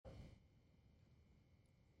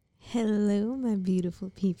Hello, my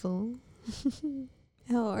beautiful people.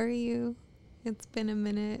 How are you? It's been a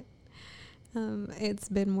minute. It's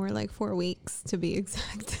been more like 4 weeks to be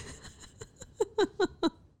exact.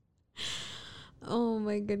 Oh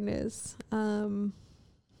my goodness. Where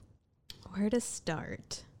to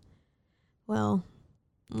start? Well,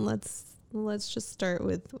 let's just start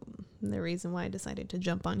with the reason why I decided to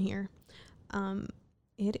jump on here.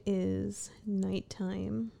 It is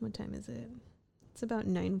nighttime. What time is it? It's about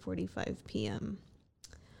 9:45 p.m.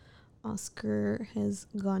 Oscar has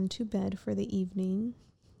gone to bed for the evening.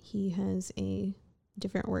 He has a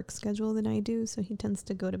different work schedule than I do, so he tends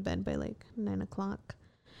to go to bed by like 9 o'clock.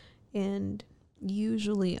 And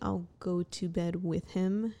usually I'll go to bed with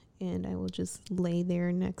him and I will just lay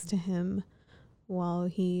there next to him while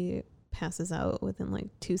he passes out within like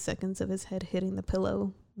 2 seconds of his head hitting the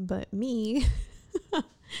pillow. But me,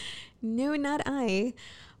 no, not I.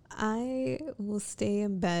 I will stay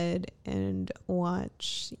in bed and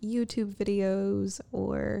watch YouTube videos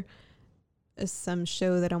or some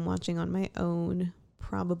show that I'm watching on my own,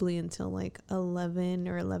 probably until like 11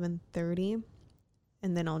 or 11:30,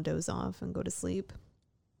 and then I'll doze off and go to sleep.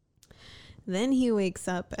 Then he wakes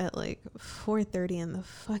up at like 4:30 in the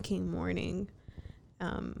fucking morning,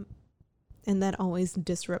 and that always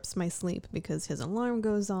disrupts my sleep because his alarm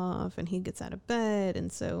goes off and he gets out of bed,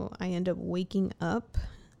 and so I end up waking up.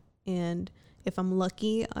 And if I'm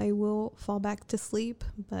lucky, I will fall back to sleep,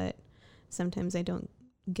 but sometimes I don't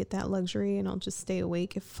get that luxury and I'll just stay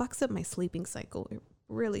awake. It fucks up my sleeping cycle. It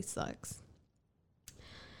really sucks.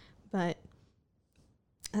 But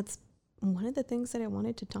that's one of the things that I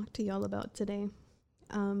wanted to talk to y'all about today.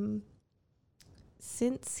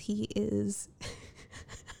 Since he is...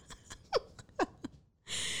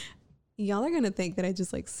 Y'all are going to think that I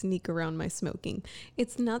just like sneak around my smoking.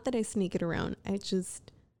 It's not that I sneak it around.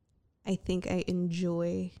 I think I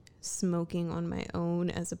enjoy smoking on my own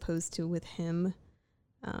as opposed to with him.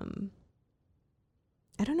 I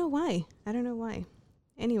don't know why.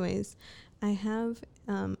 Anyways, I have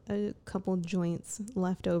a couple joints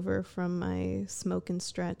left over from my smoke and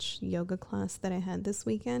stretch yoga class that I had this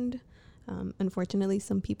weekend. Unfortunately,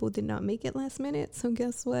 some people did not make it last minute. So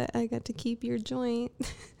guess what? I got to keep your joint.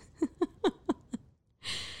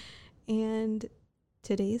 And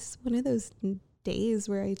today's one of those days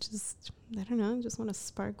where I don't know, just want to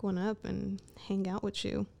spark one up and hang out with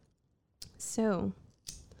you. So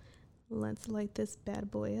let's light this bad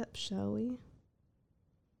boy up, shall we?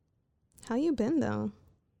 How you been though?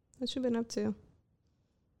 What you been up to?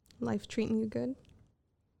 Life treating you good?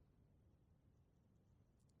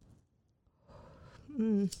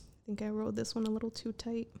 I think I rolled this one a little too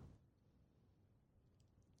tight.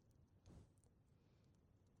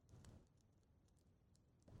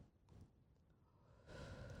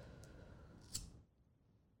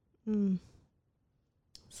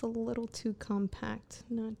 It's a little too compact,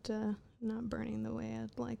 not burning the way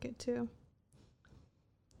I'd like it to.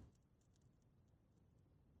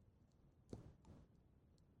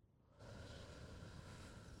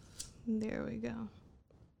 There we go.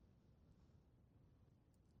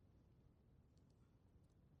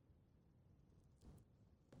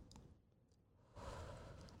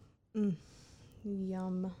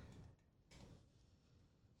 Yum.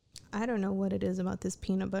 I don't know what it is about this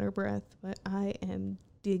peanut butter breath, but I am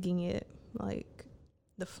digging it. Like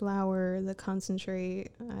the flour, the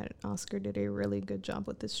concentrate. Oscar did a really good job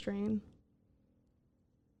with this strain.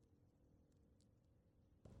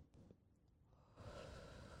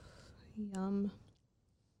 Yum.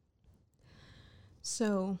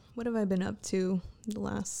 So, what have I been up to the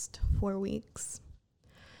last 4 weeks?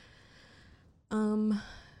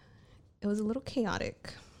 It was a little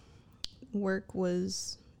chaotic. Work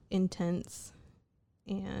was intense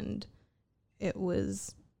and it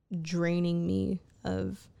was draining me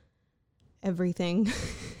of everything,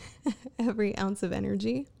 every ounce of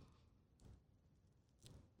energy.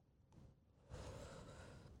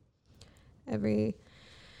 Every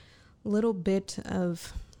little bit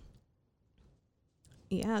of,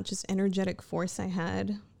 just energetic force I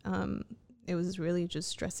had. It was really just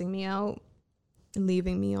stressing me out,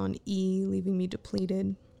 leaving me on E, leaving me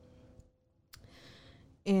depleted.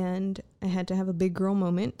 And I had to have a big girl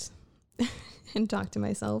moment and talk to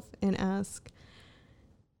myself and ask,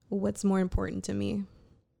 what's more important to me?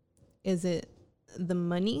 Is it the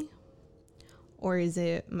money or is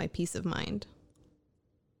it my peace of mind?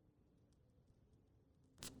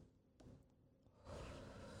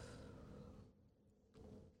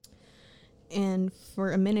 And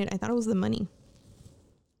for a minute, I thought it was the money.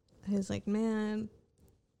 I was like, man,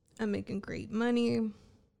 I'm making great money.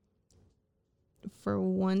 For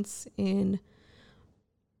once in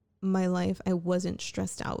my life, I wasn't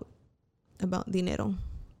stressed out about dinero.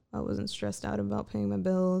 I wasn't stressed out about paying my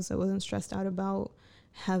bills. I wasn't stressed out about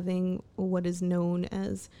having what is known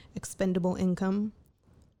as expendable income.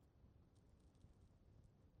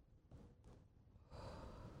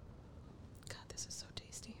 God, this is so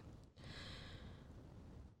tasty.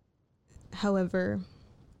 However,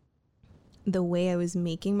 the way I was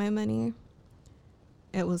making my money,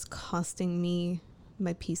 it was costing me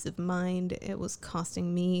my peace of mind. It was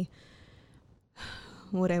costing me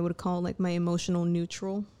what I would call like my emotional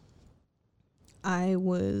neutral. I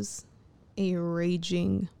was a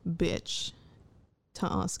raging bitch to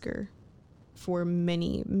Oscar for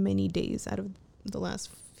many, many days out of the last,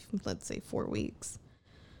 let's say, 4 weeks.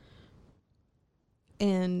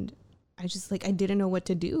 And I just like, I didn't know what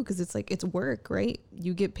to do because it's like, it's work, right?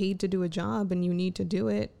 You get paid to do a job and you need to do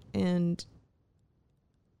it. And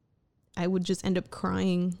I would just end up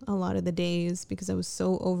crying a lot of the days because I was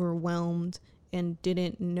so overwhelmed and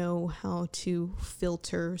didn't know how to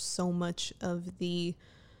filter so much of the,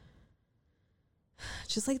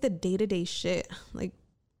 just like the day-to-day shit. Like,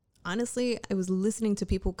 honestly, I was listening to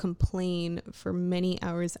people complain for many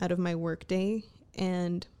hours out of my workday.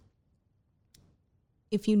 And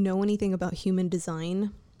if you know anything about human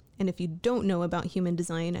design, and if you don't know about human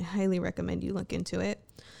design, I highly recommend you look into it.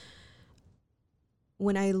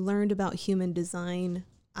 When I learned about human design,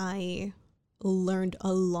 I learned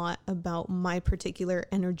a lot about my particular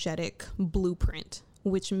energetic blueprint,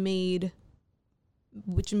 which made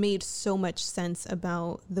so much sense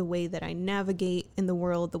about the way that I navigate in the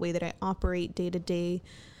world, the way that I operate day to day,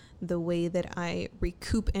 the way that I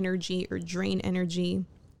recoup energy or drain energy.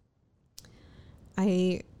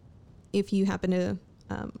 If you happen to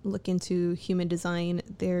look into human design,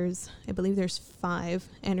 I believe there's 5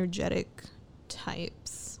 energetic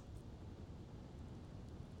types.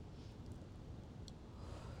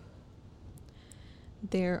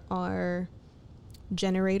 There are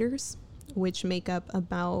generators, which make up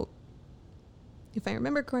about, if I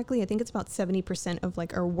remember correctly, I think it's about 70% of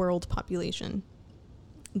like our world population.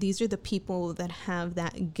 These are the people that have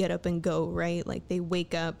that get up and go, right? Like they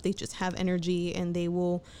wake up, they just have energy and they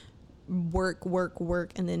will work.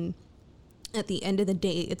 And then at the end of the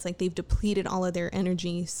day, it's like they've depleted all of their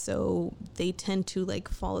energy. So they tend to like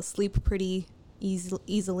fall asleep pretty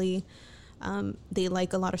easily. They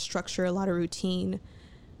like a lot of structure, a lot of routine.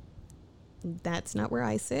 That's not where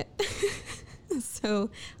I sit. So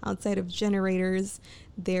outside of generators,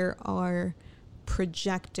 there are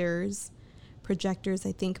projectors. Projectors,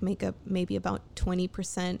 I think, make up maybe about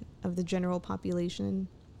 20% of the general population.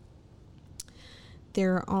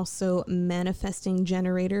 There are also manifesting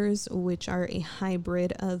generators, which are a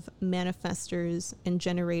hybrid of manifestors and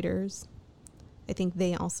generators. I think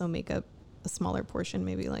they also make up a smaller portion,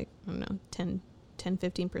 maybe like, I don't know,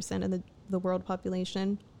 10-15% of the world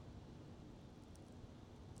population.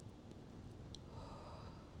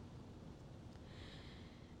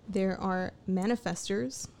 There are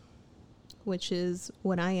manifestors, which is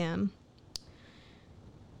what I am.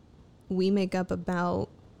 We make up about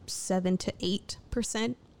 7 to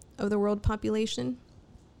 8% of the world population.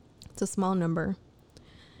 It's a small number.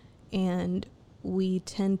 And we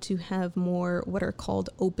tend to have more what are called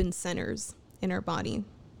open centers in our body.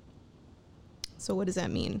 So what does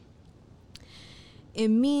that mean? It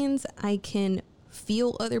means I can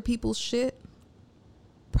feel other people's shit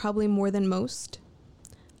probably more than most.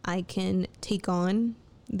 I can take on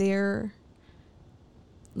their,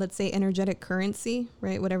 let's say, energetic currency,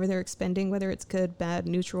 right? Whatever they're expending, whether it's good, bad,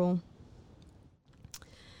 neutral.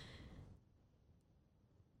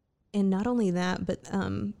 And not only that, but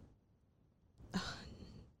now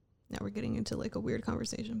we're getting into like a weird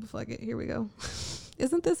conversation, but fuck it, here we go.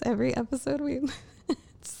 Isn't this every episode we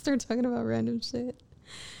start talking about random shit?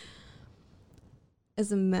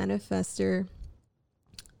 As a manifester,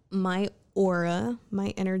 my aura,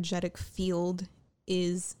 my energetic field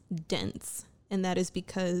is dense. And that is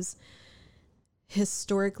because,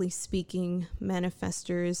 historically speaking,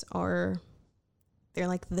 manifestors they're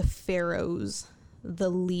like the pharaohs, the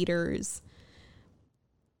leaders,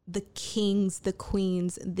 the kings, the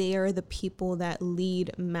queens. They are the people that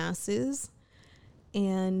lead masses.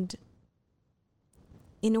 And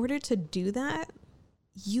in order to do that,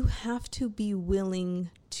 you have to be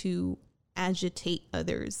willing to agitate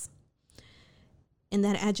others. And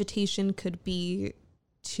that agitation could be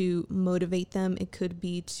to motivate them. It could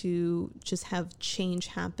be to just have change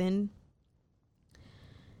happen.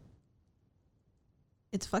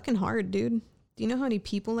 It's fucking hard, dude. Do you know how many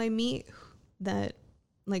people I meet that,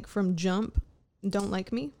 like, from jump don't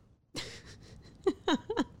like me? I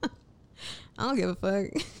don't give a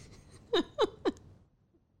fuck.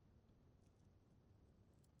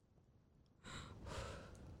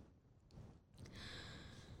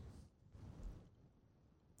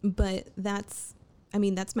 But that's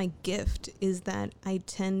my gift, is that I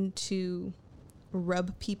tend to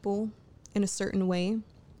rub people in a certain way.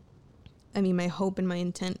 I mean, my hope and my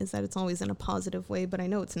intent is that it's always in a positive way, but I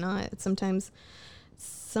know it's not. Sometimes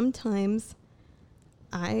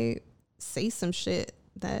I say some shit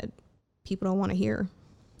that people don't want to hear,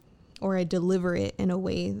 or I deliver it in a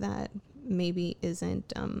way that maybe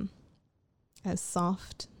isn't as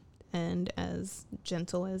soft and as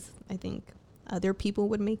gentle as I think other people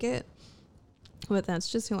would make it. But that's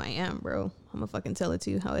just who I am, bro. I'm gonna fucking tell it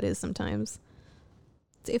to you how it is sometimes.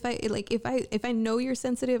 If I know you're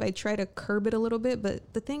sensitive, I try to curb it a little bit.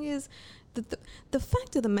 But the thing is, the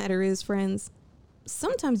fact of the matter is, friends,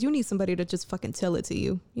 sometimes you need somebody to just fucking tell it to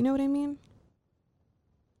you. You know what I mean?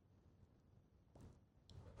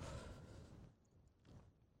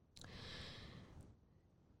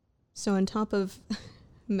 So on top of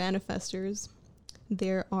manifestors,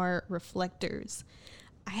 there are reflectors.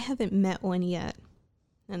 I haven't met one yet,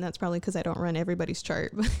 and that's probably because I don't run everybody's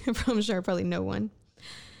chart, but I'm sure I probably know one.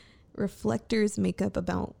 Reflectors make up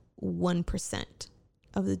about 1%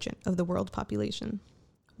 of the world population.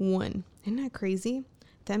 1. Isn't that crazy?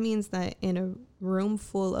 That means that in a room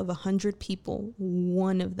full of 100 people,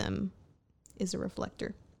 one of them is a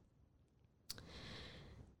reflector.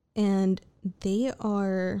 And they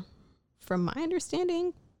are, from my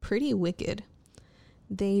understanding, pretty wicked.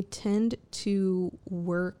 They tend to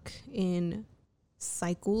work in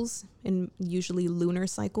cycles, and usually lunar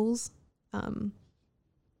cycles.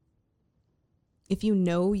 If you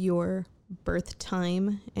know your birth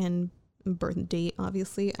time and birth date,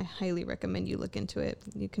 obviously, I highly recommend you look into it.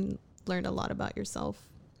 You can learn a lot about yourself.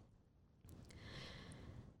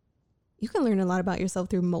 You can learn a lot about yourself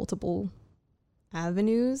through multiple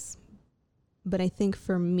avenues, but I think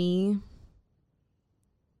for me,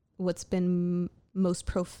 what's been most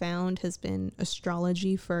profound has been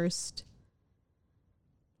astrology first,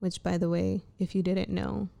 which, by the way, if you didn't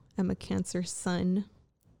know, I'm a Cancer sun.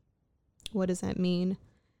 What does that mean?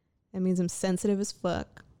 That means I'm sensitive as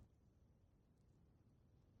fuck,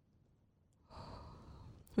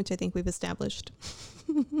 which I think we've established.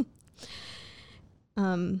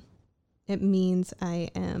 It means I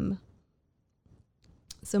am.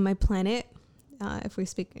 So my planet, if we're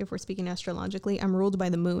speaking astrologically, I'm ruled by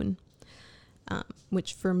the moon,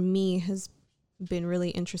 which for me has been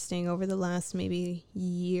really interesting over the last maybe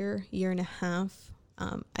year and a half.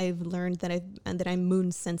 I've learned that I'm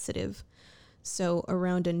moon sensitive. So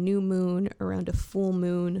around a new moon, around a full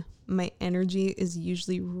moon, my energy is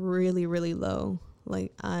usually really, really low.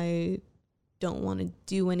 Like, I don't want to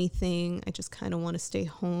do anything. I just kind of want to stay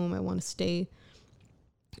home. I want to stay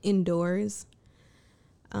indoors.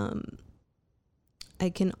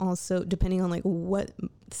 I can also, depending on like what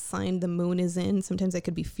sign the moon is in, sometimes I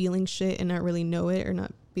could be feeling shit and not really know it, or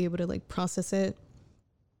not be able to like process it.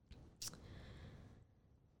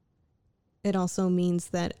 It also means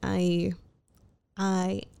that I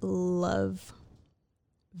love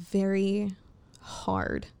very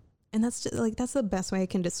hard. And that's just like, that's the best way I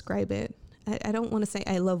can describe it. I don't want to say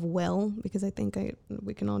I love well, because I think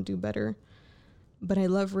we can all do better, but I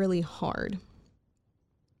love really hard.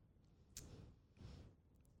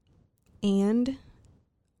 And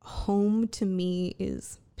home to me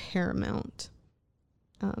is paramount.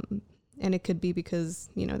 And it could be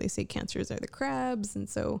because, you know, they say cancers are the crabs, and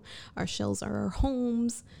so our shells are our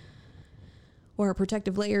homes, or our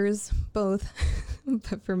protective layers, both.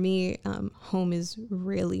 But for me, home is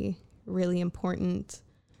really, really important.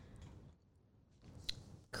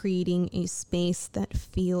 Creating a space that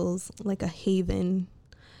feels like a haven,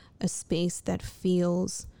 a space that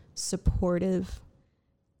feels supportive,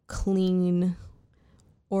 clean,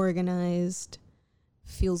 organized,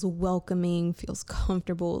 feels welcoming, feels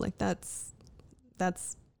comfortable. Like that's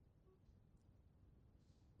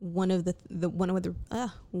one of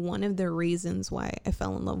the reasons why I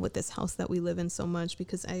fell in love with this house that we live in so much,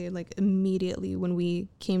 because I like immediately when we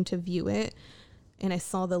came to view it and I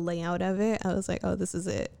saw the layout of it, I was like, oh, this is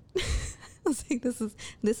it. I was like,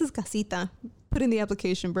 this is casita. Put in the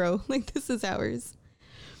application, bro. Like, this is ours.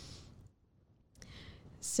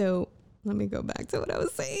 So let me go back to what I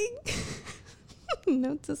was saying.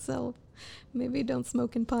 Note to self, maybe don't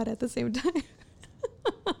smoke and pot at the same time.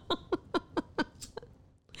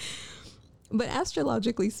 But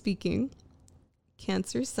astrologically speaking,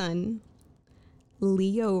 Cancer sun,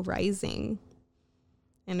 Leo rising.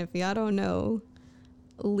 And if y'all don't know,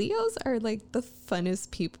 Leos are like the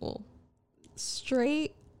funnest people.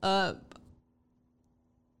 Straight up.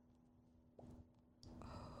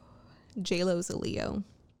 J-Lo's a Leo.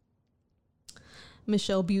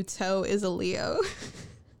 Michelle Buteau is a Leo.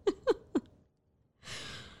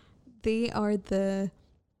 They are the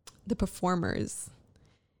performers,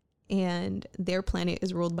 and their planet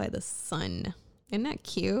is ruled by the sun. Isn't that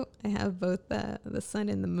cute? I have both the sun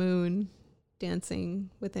and the moon dancing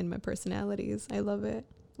within my personalities. I love it.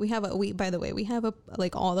 By the way, we have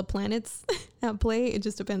like all the planets at play. It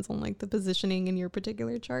just depends on like the positioning in your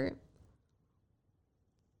particular chart.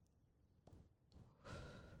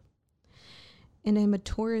 And I'm a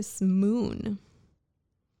Taurus moon.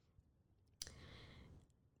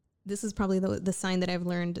 This is probably the sign that I've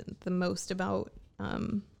learned the most about,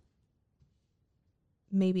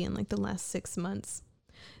 maybe in like the last 6 months.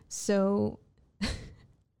 So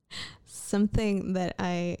something that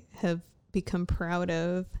I have become proud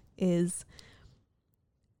of is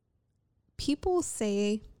people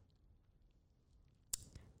say,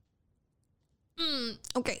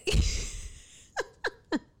 okay.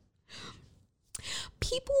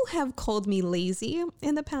 People have called me lazy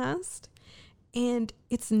in the past, and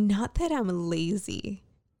it's not that I'm lazy.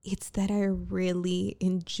 It's that I really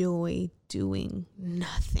enjoy doing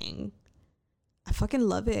nothing. I fucking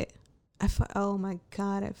love it. Oh my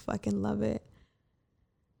God, I fucking love it.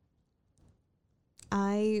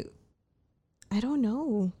 I don't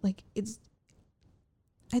know. Like,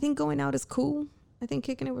 I think going out is cool. I think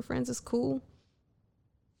kicking it with friends is cool.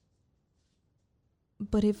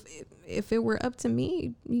 But if it were up to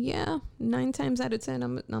me, yeah, 9 times out of 10,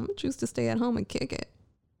 I'm gonna choose to stay at home and kick it.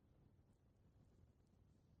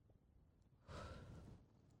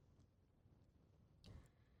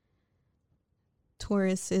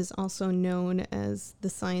 Taurus is also known as the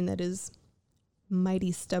sign that is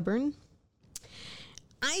mighty stubborn.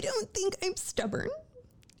 I don't think I'm stubborn.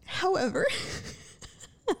 However,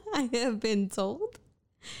 I have been told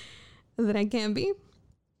that I can be.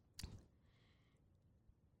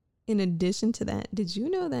 In addition to that, did you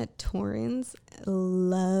know that Taurans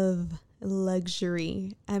love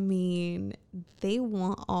luxury? I mean, they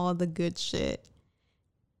want all the good shit.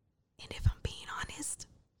 And if I'm being honest,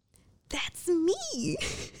 that's me.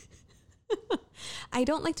 I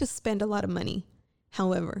don't like to spend a lot of money.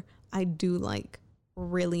 However, I do like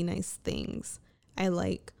really nice things. I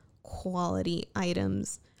like quality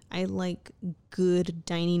items. I like good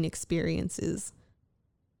dining experiences.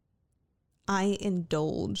 I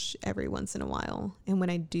indulge every once in a while, and when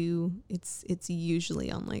I do, it's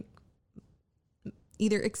usually on like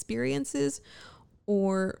either experiences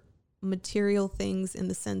or material things, in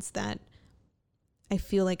the sense that I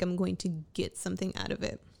feel like I'm going to get something out of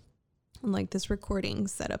it. Like this recording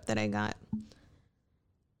setup that I got,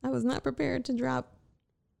 I was not prepared to drop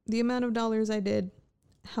the amount of dollars I did.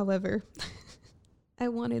 However, I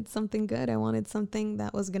wanted something good. I wanted something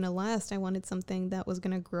that was going to last. I wanted something that was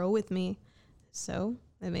going to grow with me. So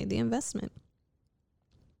I made the investment.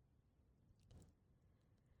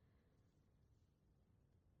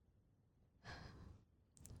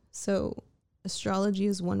 So astrology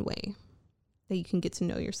is one way that you can get to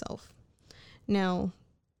know yourself. Now,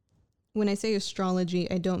 when I say astrology,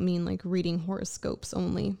 I don't mean like reading horoscopes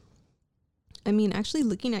only. I mean actually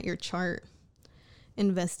looking at your chart,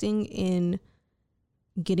 investing in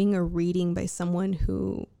getting a reading by someone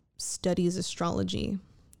who studies astrology.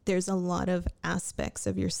 There's a lot of aspects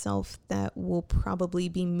of yourself that will probably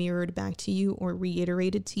be mirrored back to you or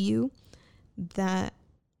reiterated to you that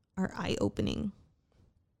are eye-opening.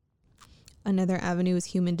 Another avenue is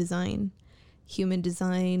human design. Human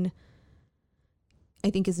design, I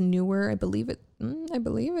think, is newer. I believe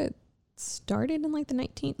it started in like the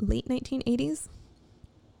late 1980s.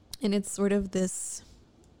 And it's sort of this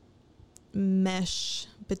mesh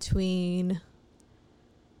between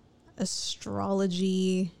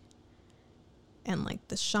astrology and like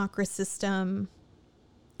the chakra system.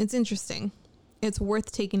 It's interesting. It's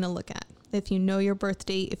worth taking a look at. If you know your birth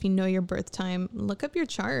date, if you know your birth time, look up your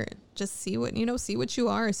chart. Just see what you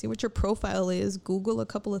are, see what your profile is. Google a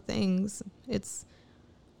couple of things. It's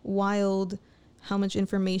wild how much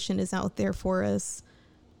information is out there for us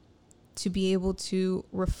to be able to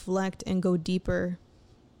reflect and go deeper.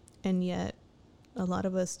 And yet a lot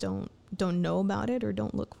of us don't know about it or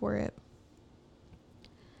don't look for it.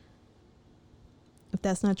 If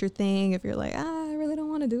that's not your thing, if you're like, I really don't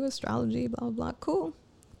want to do astrology, blah, blah, cool.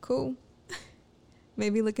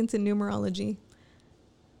 Maybe look into numerology.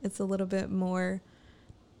 It's a little bit more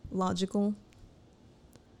logical.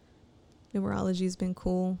 Numerology has been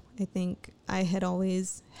cool. I think I had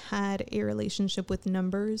always had a relationship with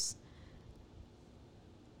numbers.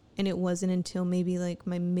 And it wasn't until maybe like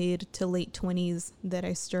my mid to late 20s that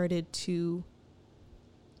I started to,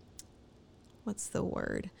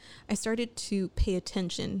 I started to pay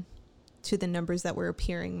attention to the numbers that were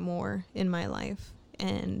appearing more in my life.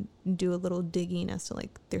 and do a little digging as to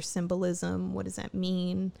like their symbolism. What does that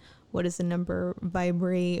mean? What does the number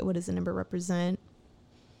vibrate? What does the number represent?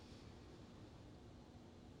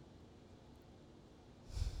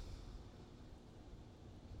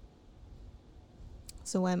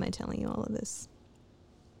 So why am I telling you all of this?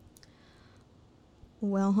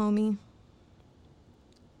 Well, homie,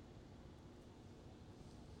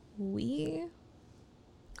 we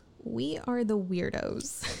are the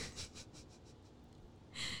weirdos.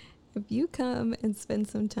 If you come and spend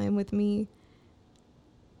some time with me,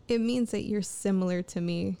 it means that you're similar to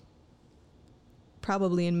me,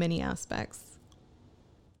 probably in many aspects.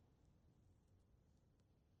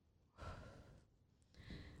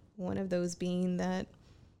 One of those being that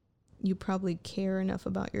you probably care enough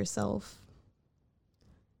about yourself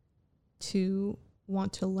to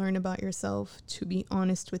want to learn about yourself, to be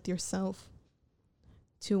honest with yourself,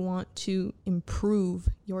 to want to improve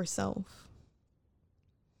yourself.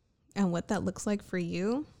 And what that looks like for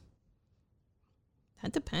you,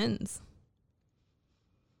 that depends.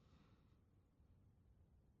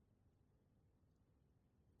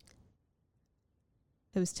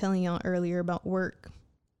 I was telling y'all earlier about work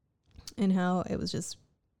and how it was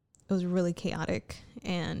really chaotic,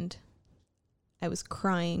 and I was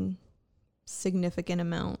crying significant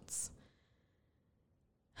amounts.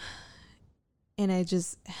 And I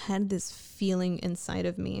just had this feeling inside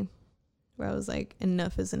of me where I was like,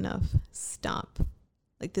 enough is enough. Stop.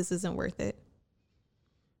 Like, this isn't worth it.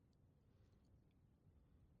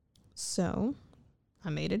 So I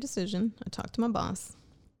made a decision. I talked to my boss.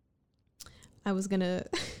 I was gonna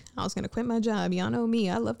quit my job. Y'all know me.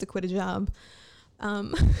 I love to quit a job.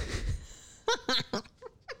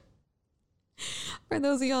 For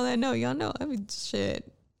those of y'all that know, y'all know, I mean,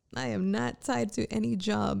 shit. I am not tied to any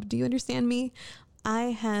job. Do you understand me? I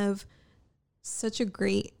have such a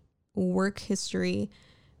great work history,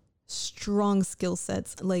 strong skill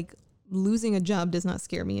sets. Like, losing a job does not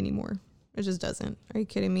scare me anymore. It just doesn't. Are you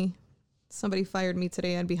kidding me? Somebody fired me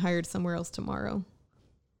today, I'd be hired somewhere else tomorrow.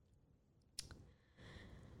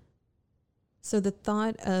 So the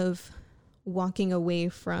thought of walking away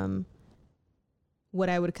from what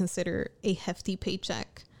I would consider a hefty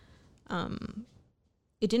paycheck,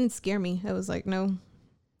 it didn't scare me. I was like, no,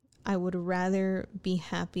 I would rather be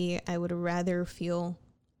happy. I would rather feel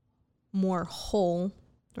more whole,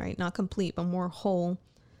 right? Not complete, but more whole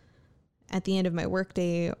at the end of my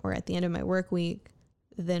workday or at the end of my work week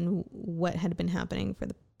than what had been happening for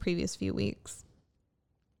the previous few weeks.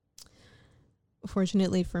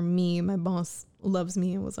 Fortunately for me, my boss loves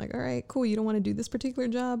me and was like, all right, cool. You don't want to do this particular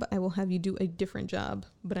job. I will have you do a different job,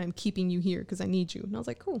 but I'm keeping you here because I need you. And I was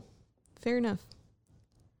like, cool, fair enough.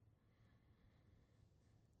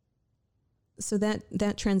 So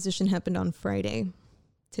that transition happened on Friday.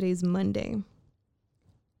 Today's Monday.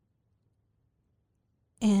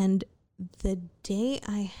 And the day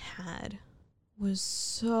I had was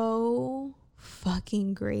so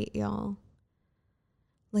fucking great, y'all.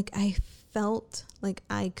 Like, I felt like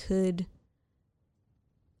I could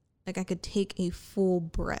take a full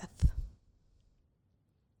breath.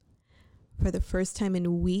 For the first time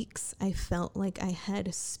in weeks, I felt like I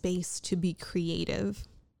had space to be creative.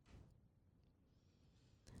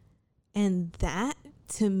 And that,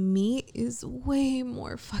 to me, is way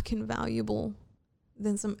more fucking valuable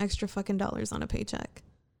than some extra fucking dollars on a paycheck.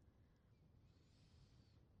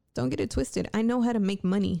 Don't get it twisted. I know how to make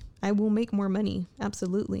money. I will make more money.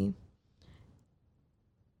 Absolutely.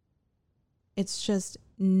 It's just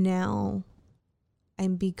now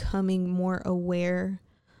I'm becoming more aware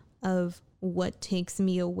of what takes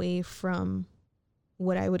me away from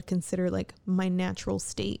what I would consider like my natural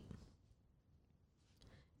state.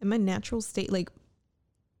 And my natural state, like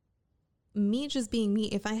me just being me,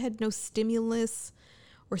 if I had no stimulus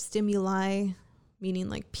or stimuli, meaning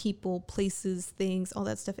like people, places, things, all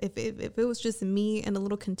that stuff, if it was just me in a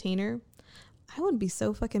little container, I would be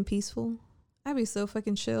so fucking peaceful. I'd be so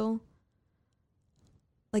fucking chill.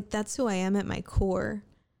 Like, that's who I am at my core.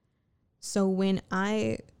 So when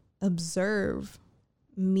I observe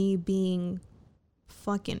me being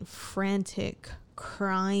fucking frantic,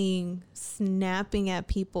 crying, snapping at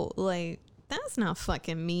people, like, that's not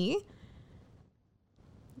fucking me.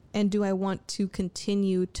 And do I want to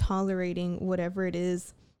continue tolerating whatever it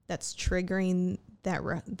is that's triggering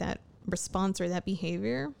that response or that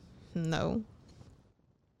behavior? No.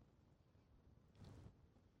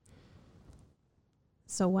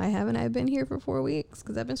 So why haven't I been here for 4 weeks?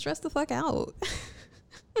 Because I've been stressed the fuck out.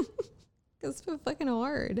 Because it's been fucking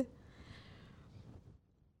hard.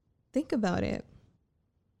 Think about it.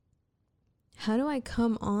 How do I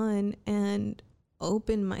come on and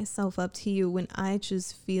open myself up to you when I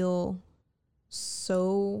just feel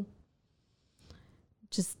so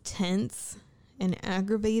just tense and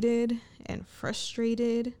aggravated and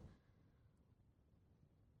frustrated.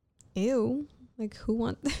 Ew. Like,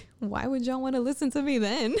 why would y'all want to listen to me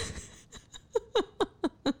then?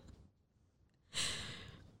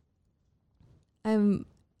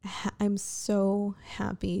 I'm so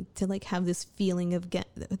happy to like have this feeling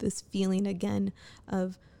again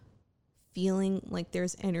of feeling like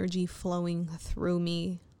there's energy flowing through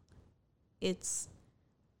me. It's,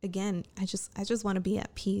 again, I just want to be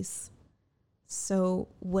at peace. So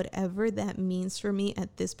whatever that means for me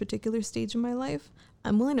at this particular stage in my life,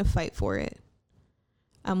 I'm willing to fight for it.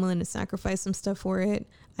 I'm willing to sacrifice some stuff for it.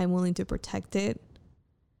 I'm willing to protect it.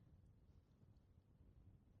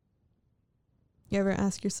 You ever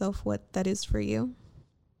ask yourself what that is for you?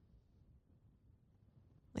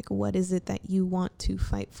 Like, what is it that you want to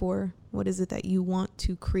fight for? What is it that you want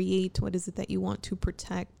to create? What is it that you want to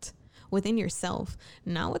protect within yourself?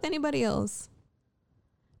 Not with anybody else.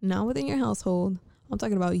 Not within your household. I'm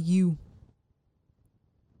talking about you.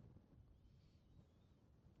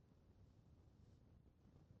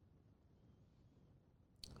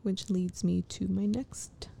 Which leads me to my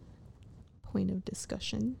next point of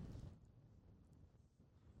discussion.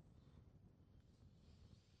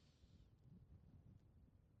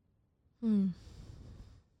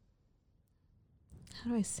 How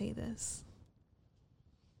do I say this?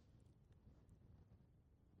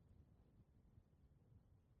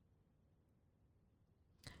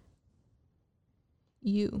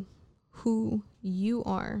 You, who you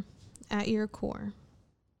are at your core,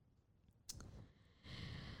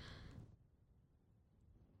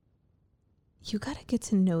 you gotta get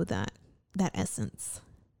to know that essence.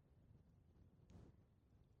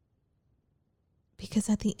 Because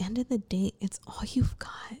at the end of the day, it's all you've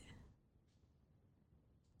got.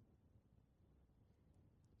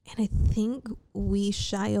 And I think we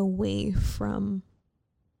shy away from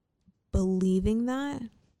believing that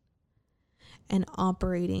and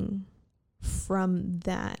operating from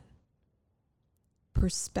that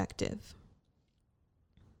perspective.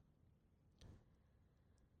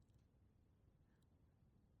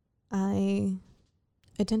 I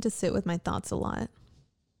tend to sit with my thoughts a lot.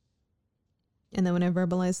 And then when I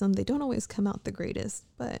verbalize them, they don't always come out the greatest,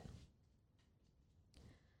 but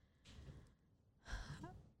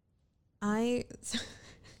it's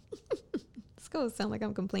going to sound like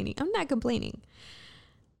I'm complaining. I'm not complaining.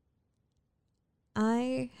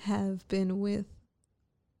 I have been with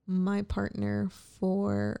my partner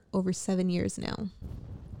for over 7 years now.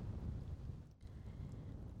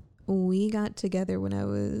 We got together when I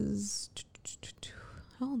was,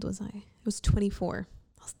 how old was I? I was 24.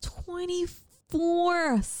 I was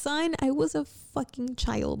 24, son. I was a fucking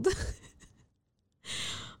child.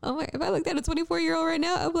 Oh my, if I looked at a 24-year-old right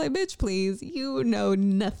now, I'm like, bitch, please, you know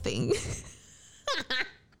nothing.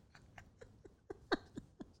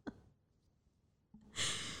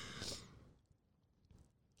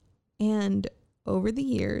 And over the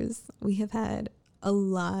years, we have had a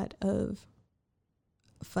lot of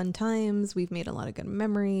fun times. We've made a lot of good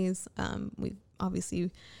memories. We've obviously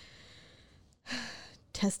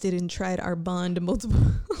tested and tried our bond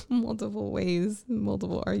multiple ways,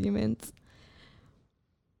 multiple arguments.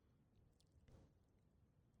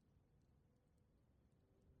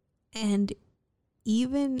 And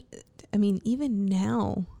even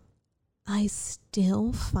now, I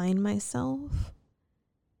still find myself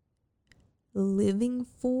living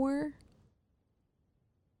for,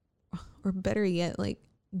 or better yet, like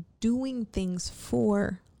doing things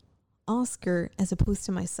for Oscar as opposed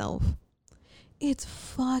to myself. It's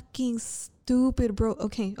fucking stupid, bro.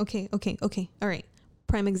 Okay. All right.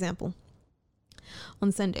 Prime example.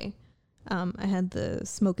 On Sunday, I had the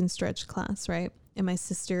smoke and stretch class, right? And my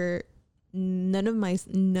sister, none of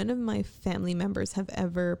my family members have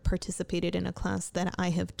ever participated in a class that I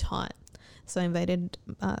have taught. So I invited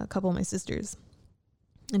a couple of my sisters,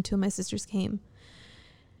 and 2 of my sisters came.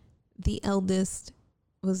 The eldest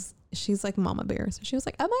she's like mama bear. So she was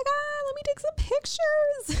like, oh my God, let me take some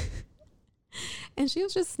pictures. And she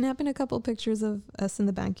was just snapping a couple of pictures of us in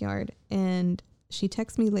the backyard. And she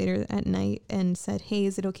texted me later at night and said, hey,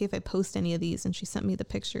 is it okay if I post any of these? And she sent me the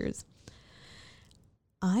pictures.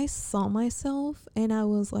 I saw myself and I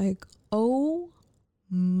was like, oh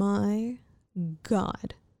my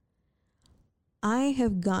God. I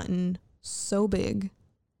have gotten so big,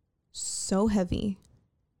 so heavy,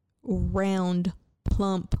 round,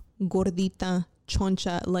 plump, gordita,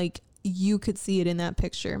 choncha, like you could see it in that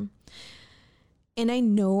picture. And I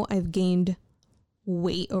know I've gained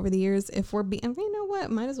weight over the years. If we're being, you know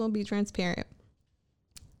what, might as well be transparent.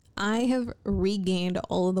 I have regained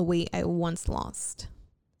all of the weight I once lost.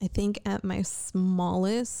 I think at my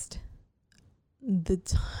smallest, the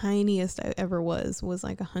tiniest I ever was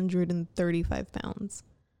like 135 pounds.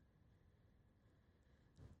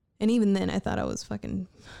 And even then I thought I was fucking,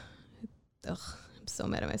 I'm so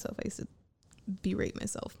mad at myself. I used to berate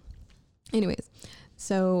myself. Anyways,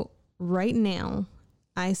 so right now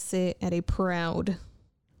I sit at a proud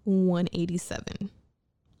 187.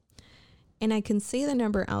 And I can say the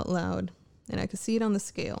number out loud and I can see it on the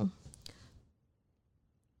scale.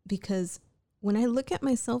 Because when I look at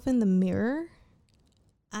myself in the mirror,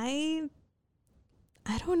 I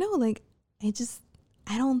don't know, like,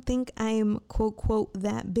 I don't think I'm quote, quote,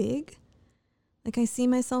 that big. Like, I see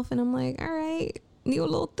myself and I'm like, all right, you're a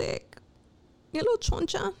little thick. You're a little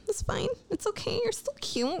choncha. It's fine. It's okay. You're still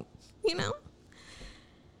cute, you know?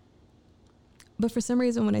 But for some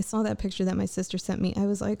reason, when I saw that picture that my sister sent me, I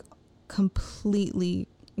was like completely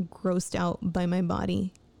grossed out by my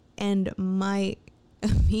body. And my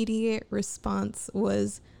immediate response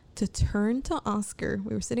was to turn to Oscar.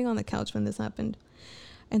 We were sitting on the couch when this happened.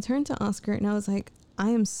 I turned to Oscar and I was like, I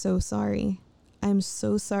am so sorry. I'm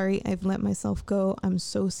so sorry I've let myself go. I'm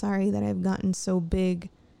so sorry that I've gotten so big.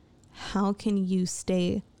 How can you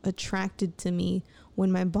stay attracted to me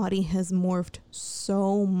when my body has morphed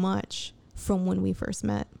so much from when we first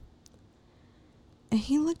met? And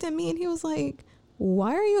he looked at me and he was like,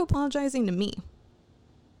 why are you apologizing to me?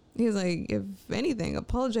 He was like, if anything,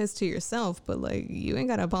 apologize to yourself, but like, you ain't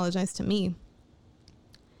gotta apologize to me.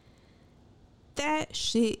 That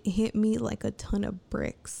shit hit me like a ton of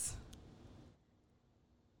bricks.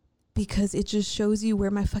 Because it just shows you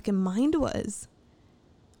where my fucking mind was.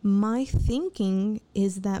 My thinking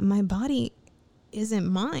is that my body isn't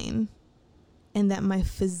mine and that my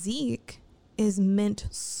physique is meant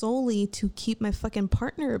solely to keep my fucking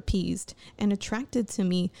partner appeased and attracted to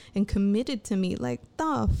me and committed to me. Like,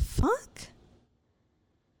 the fuck?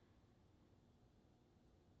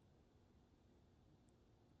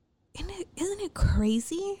 Isn't it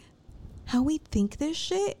crazy how we think this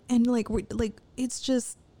shit? And like, it's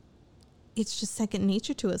just second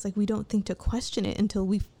nature to us. Like, we don't think to question it until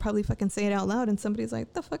we probably fucking say it out loud and somebody's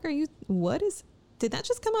like, the fuck are you, did that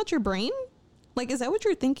just come out your brain? Like, is that what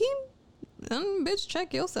you're thinking? Bitch,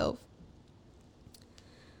 check yourself.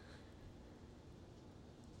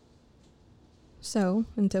 So,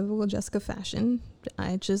 in typical Jessica fashion,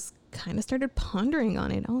 I just kind of started pondering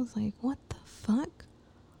on it. I was like, what the fuck?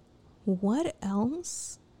 What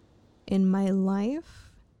else in my life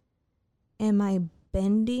am I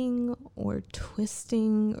bending or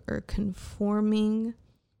twisting or conforming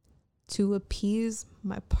to appease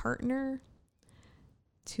my partner,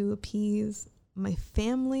 to appease my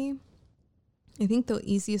family? I think the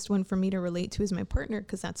easiest one for me to relate to is my partner,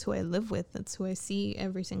 because that's who I live with. That's who I see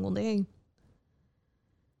every single day.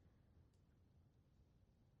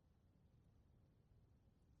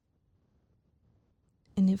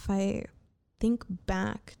 And if I think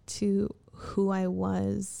back to who I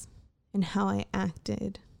was and how I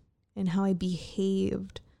acted and how I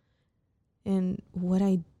behaved and what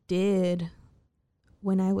I did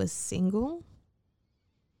when I was single,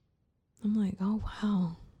 I'm like, oh,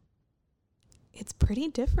 wow. It's pretty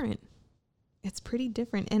different. It's pretty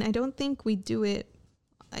different. And I don't think we do it.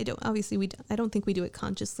 I don't think we do it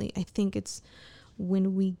consciously. I think it's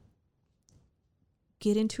when we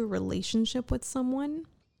get into a relationship with someone.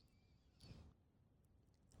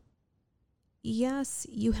 Yes,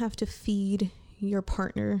 you have to feed your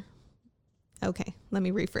partner. Okay, let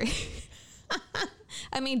me rephrase.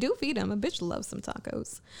 I mean, do feed them. A bitch loves some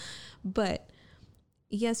tacos. But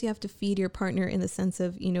yes, you have to feed your partner in the sense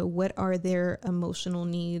of, you know, what are their emotional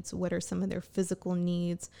needs? What are some of their physical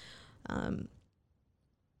needs?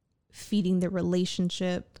 Feeding the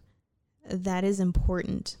relationship. That is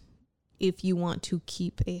important if you want to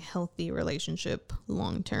keep a healthy relationship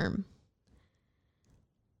long term.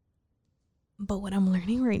 But what I'm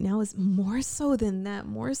learning right now is more so than that,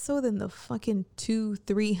 more so than the fucking 2,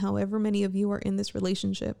 3, however many of you are in this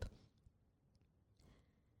relationship.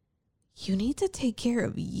 You need to take care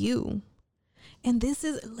of you. And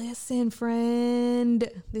listen,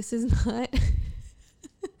 friend, this is not,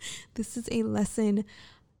 this is a lesson.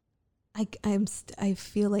 I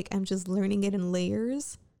feel like I'm just learning it in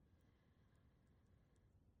layers.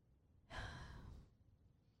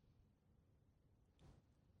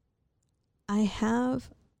 I have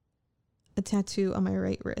a tattoo on my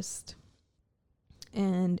right wrist,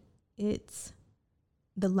 and it's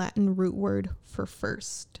the Latin root word for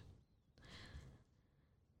first.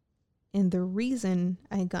 And the reason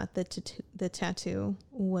I got the tattoo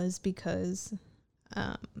was because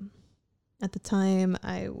At the time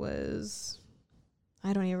I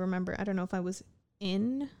don't even remember. I don't know if I was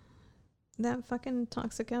in that fucking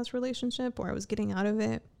toxic ass relationship or I was getting out of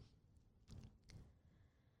it.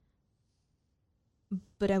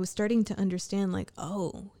 But I was starting to understand, like,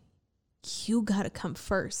 oh, you gotta come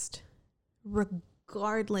first.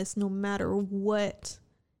 Regardless, no matter what,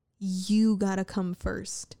 you gotta come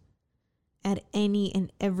first. At any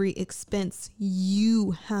and every expense,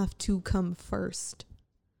 you have to come first.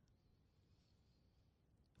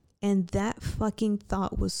 And that fucking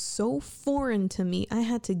thought was so foreign to me, I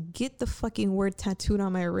had to get the fucking word tattooed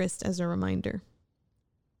on my wrist as a reminder.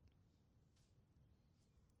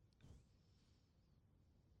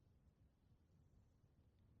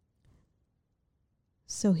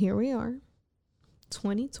 So here we are,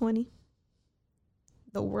 2020.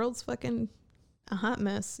 The world's fucking a hot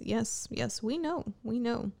mess. Yes, we know.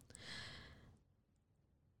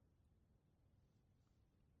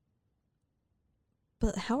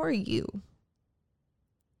 But how are you?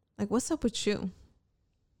 Like, what's up with you?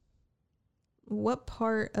 What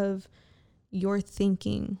part of your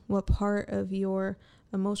thinking, what part of your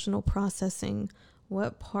emotional processing,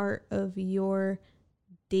 what part of your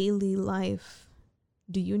daily life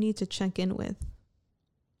do you need to check in with?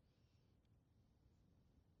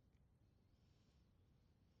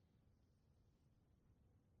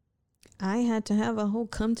 I had to have a whole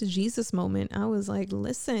come to Jesus moment. I was like,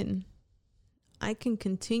 listen, I can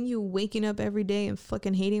continue waking up every day and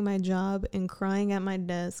fucking hating my job and crying at my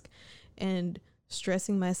desk and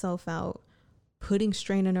stressing myself out, putting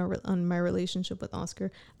strain on my relationship with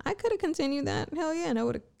Oscar. I could have continued that. Hell yeah. And I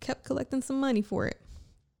would have kept collecting some money for it.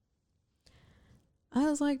 I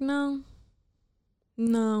was like, no,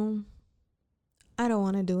 I don't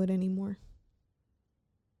want to do it anymore.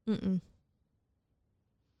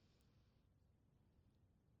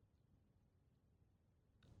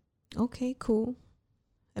 Okay, cool.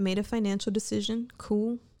 I made a financial decision.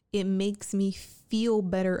 Cool. It makes me feel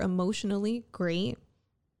better emotionally. Great.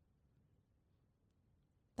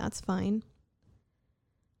 That's fine.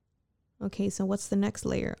 Okay, so what's the next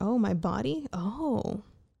layer? Oh, my body? Oh,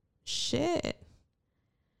 shit.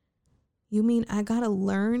 You mean I gotta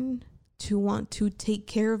learn to want to take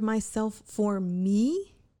care of myself for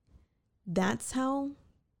me? That's how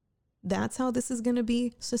this is gonna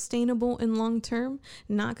be sustainable and long term.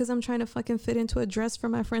 Not because I'm trying to fucking fit into a dress for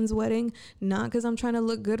my friend's wedding. Not because I'm trying to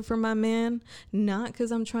look good for my man. Not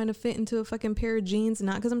because I'm trying to fit into a fucking pair of jeans.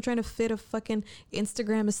 Not because I'm trying to fit a fucking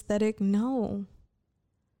Instagram aesthetic. No.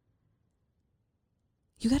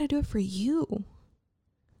 You gotta do it for you.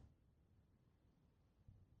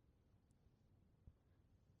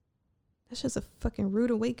 That's just a fucking rude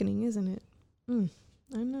awakening, isn't it?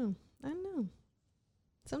 I know.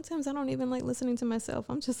 Sometimes I don't even like listening to myself.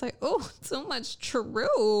 I'm just like, oh, so much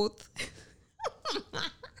truth.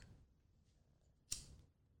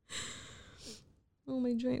 Oh,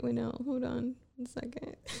 my drink went out. Hold on 1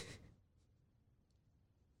 second.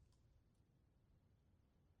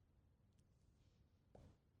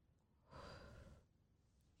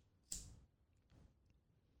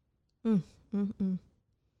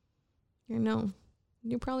 You know,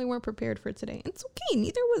 you probably weren't prepared for today. It's okay.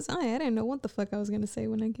 Neither was I. I didn't know what the fuck I was going to say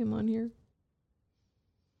when I came on here.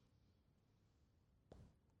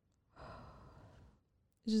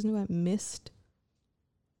 I just knew I missed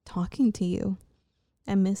talking to you.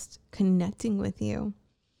 I missed connecting with you.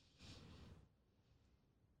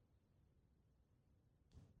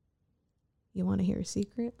 You want to hear a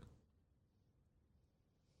secret?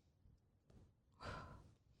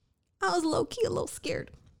 I was low-key a little scared.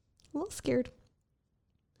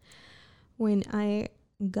 When I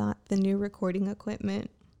got the new recording equipment,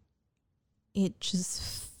 it just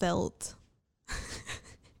felt...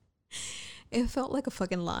 it felt like a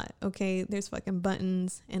fucking lot, okay? There's fucking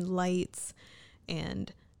buttons and lights,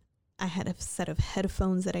 and I had a set of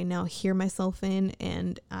headphones that I now hear myself in,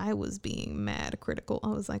 and I was being mad critical. I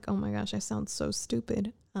was like, oh my gosh, I sound so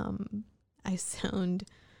stupid. I sound...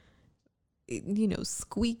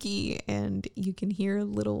 squeaky, and you can hear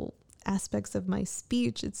little aspects of my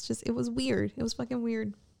speech. It was weird. It was fucking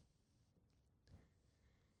weird.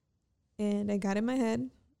 And I got in my head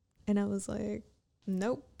and I was like,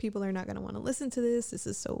 nope, people are not going to want to listen to this. This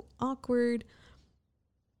is so awkward.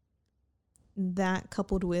 That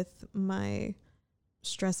coupled with my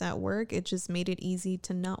stress at work, it just made it easy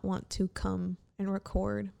to not want to come and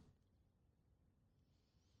record.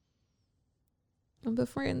 But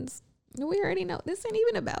friends, we already know this ain't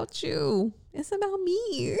even about you. It's about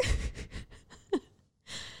me.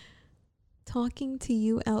 Talking to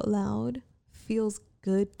you out loud feels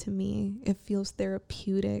good to me. It feels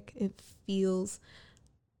therapeutic. It feels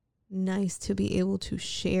nice to be able to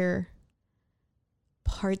share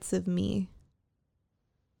parts of me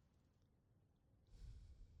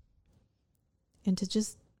and to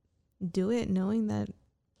just do it knowing that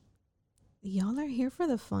y'all are here for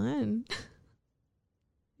the fun.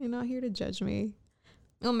 You're not here to judge me.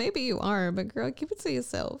 Well, maybe you are, but girl, keep it to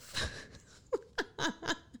yourself.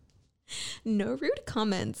 No rude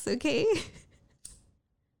comments, okay?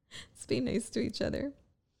 Let's be nice to each other.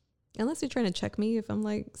 Unless you're trying to check me, if I'm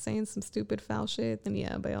like saying some stupid foul shit, then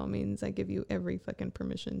yeah, by all means, I give you every fucking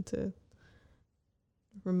permission to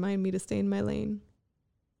remind me to stay in my lane.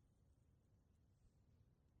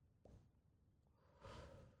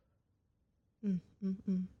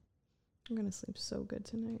 I'm gonna sleep so good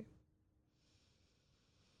tonight.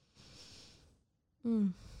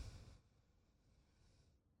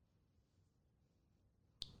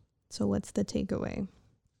 So what's the takeaway?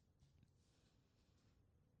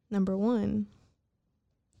 Number 1,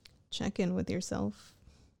 check in with yourself.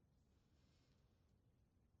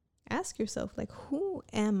 Ask yourself, like, who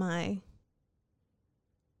am I?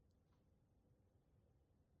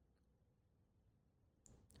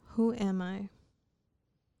 Who am I?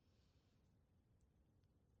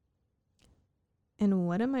 And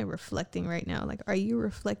what am I reflecting right now? Like, are you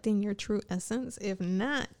reflecting your true essence? If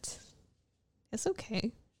not, it's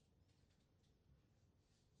okay.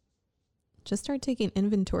 Just start taking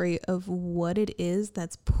inventory of what it is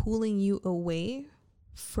that's pulling you away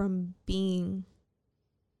from being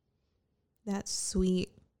that sweet,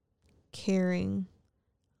 caring,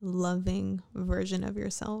 loving version of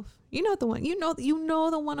yourself. You know the one. You know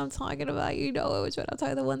the one I'm talking about. You know which one I'm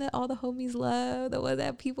talking. The one that all the homies love. The one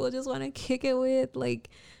that people just want to kick it with. Like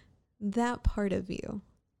that part of you.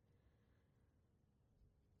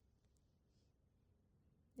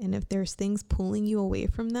 And if there's things pulling you away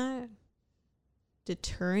from that,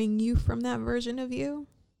 deterring you from that version of you,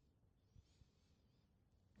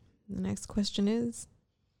 the next question is,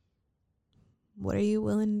 what are you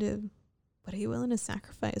willing to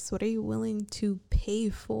sacrifice? What are you willing to pay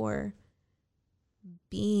for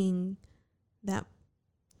being that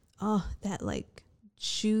like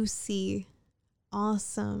juicy,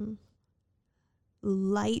 awesome,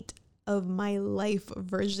 light of my life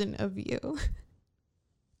version of you?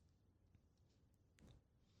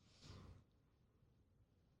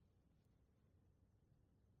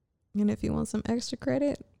 And if you want some extra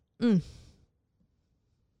credit,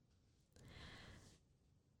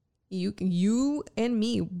 you and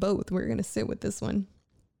me both, we're going to sit with this one.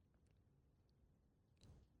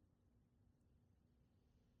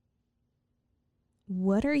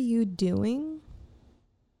 What are you doing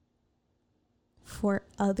for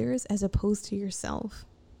others as opposed to yourself?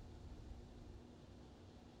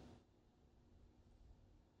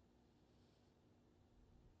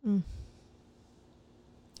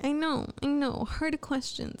 I know. Hard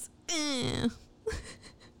questions.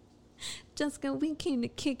 Jessica, we came to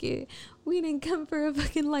kick it. We didn't come for a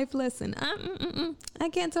fucking life lesson. I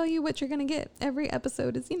can't tell you what you're going to get. Every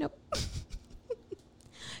episode is,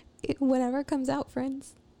 whatever comes out,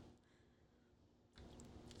 friends.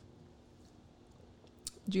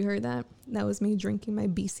 Did you hear that? That was me drinking my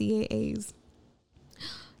BCAAs.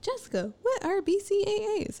 Jessica, what are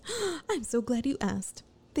BCAAs? I'm so glad you asked.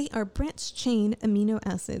 They are branched chain amino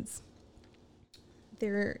acids.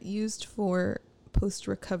 They're used for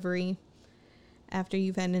post-recovery after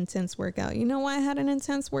you've had an intense workout. You know why I had an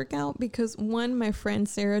intense workout? Because 1, my friend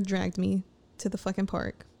Sarah dragged me to the fucking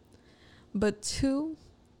park. But 2,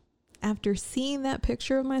 after seeing that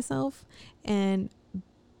picture of myself and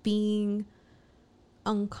being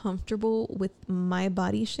uncomfortable with my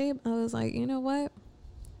body shape, I was like, you know what?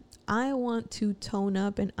 I want to tone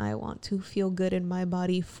up and I want to feel good in my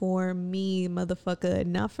body for me, motherfucker,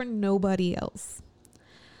 not for nobody else.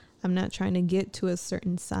 I'm not trying to get to a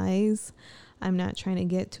certain size. I'm not trying to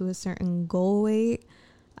get to a certain goal weight.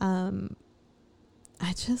 I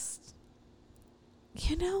just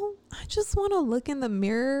want to look in the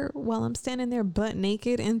mirror while I'm standing there butt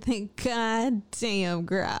naked and think, God damn,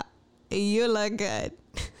 girl, you look good.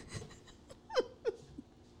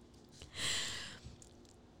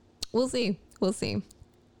 We'll see.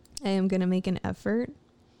 I am going to make an effort.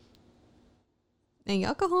 And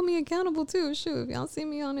y'all can hold me accountable too. Shoot, if y'all see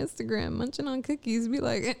me on Instagram munching on cookies, be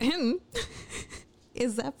like,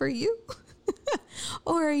 is that for you?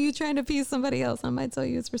 Or are you trying to please somebody else? I might tell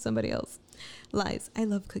you it's for somebody else. Lies. I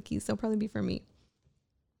love cookies. They'll probably be for me.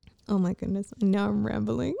 Oh my goodness. Now I'm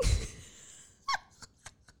rambling.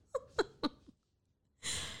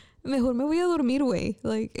 Mejor me voy a dormir, güey.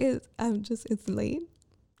 Like, it's late.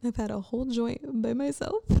 I've had a whole joint by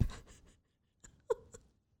myself.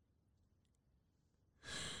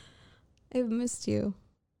 I've missed you.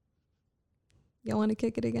 Y'all want to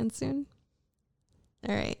kick it again soon?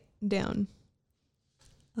 All right, down.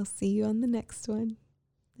 I'll see you on the next one.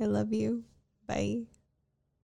 I love you. Bye.